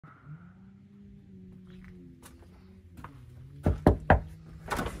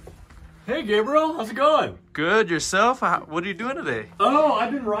Hey, Gabriel. How's it going? Good. Yourself? What are you doing today? Oh,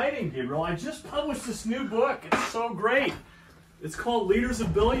 I've been writing, Gabriel. I just published this new book. It's so great. It's called Leaders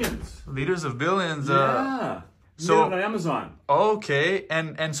of Billions. Leaders of Billions. Yeah. So on Amazon. Okay.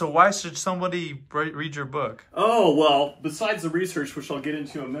 And so why should somebody read your book? Oh, well, besides the research, which I'll get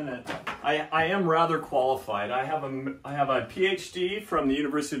into in a minute, I am rather qualified. I have a PhD from the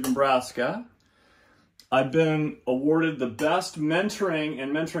University of Nebraska. I've been awarded the best mentoring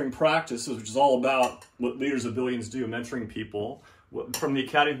and mentoring practices, which is all about what Leaders of Billions do, mentoring people from the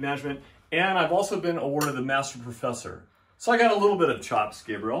Academy of Management. And I've also been awarded the Master Professor. So I got a little bit of chops,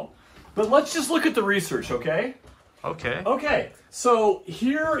 Gabriel. But let's just look at the research, okay? Okay, so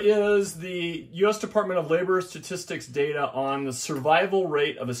here is the U.S. Department of Labor Statistics data on the survival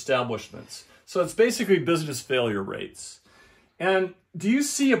rate of establishments. So it's basically business failure rates. And do you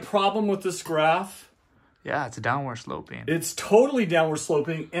see a problem with this graph? Yeah, it's downward sloping. It's totally downward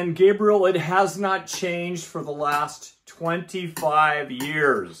sloping. And Gabriel, it has not changed for the last 25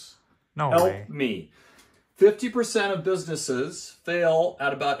 years. No way. Help me. 50% of businesses fail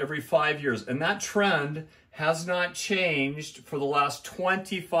at about every 5 years. And that trend has not changed for the last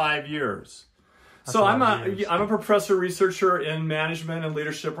 25 years. So I'm a professor researcher in management and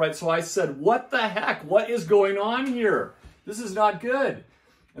leadership, right? So I said, what the heck? What is going on here? This is not good.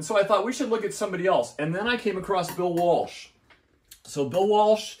 And so I thought we should look at somebody else. And then I came across Bill Walsh. So Bill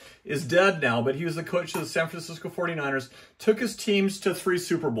Walsh is dead now, but he was the coach of the San Francisco 49ers, took his teams to 3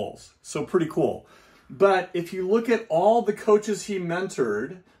 Super Bowls. So pretty cool. But if you look at all the coaches he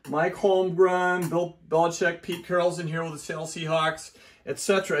mentored, Mike Holmgren, Bill Belichick, Pete Carroll's in here with the Seattle Seahawks,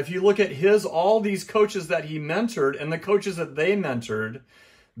 etc. If you look at all these coaches that he mentored and the coaches that they mentored,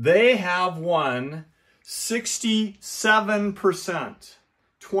 they have won 67%.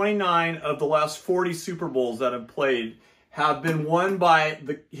 29 of the last 40 Super Bowls that have played have been won by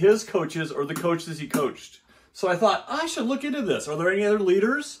his coaches or the coaches he coached. So I thought, I should look into this. Are there any other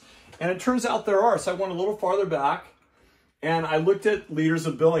leaders? And it turns out there are. So I went a little farther back and I looked at Leaders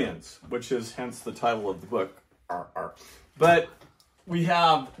of Billions, which is hence the title of the book. But we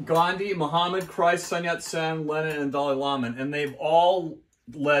have Gandhi, Muhammad, Christ, Sun Yat Sen, Lenin, and Dalai Lama. And they've all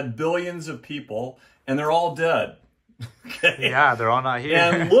led billions of people and they're all dead. Okay. Yeah, they're all not here.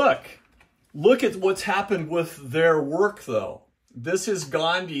 And look at what's happened with their work, though. This is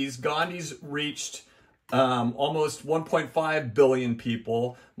Gandhi's. Gandhi's reached almost 1.5 billion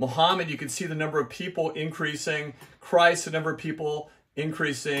people. Muhammad, you can see the number of people increasing. Christ, the number of people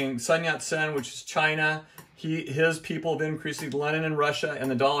increasing. Sun Yat Sen, which is China, his people have increased. Lenin in Russia and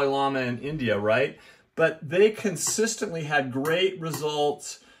the Dalai Lama in India, right? But they consistently had great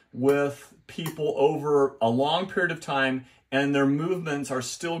results with people over a long period of time, and their movements are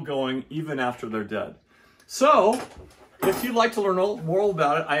still going even after they're dead. So, if you'd like to learn more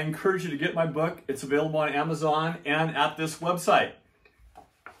about it, I encourage you to get my book. It's available on Amazon and at this website.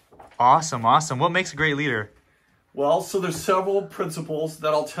 Awesome. What makes a great leader? Well, so there's several principles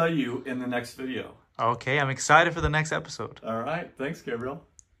that I'll tell you in the next video. Okay, I'm excited for the next episode. All right. Thanks, Gabriel.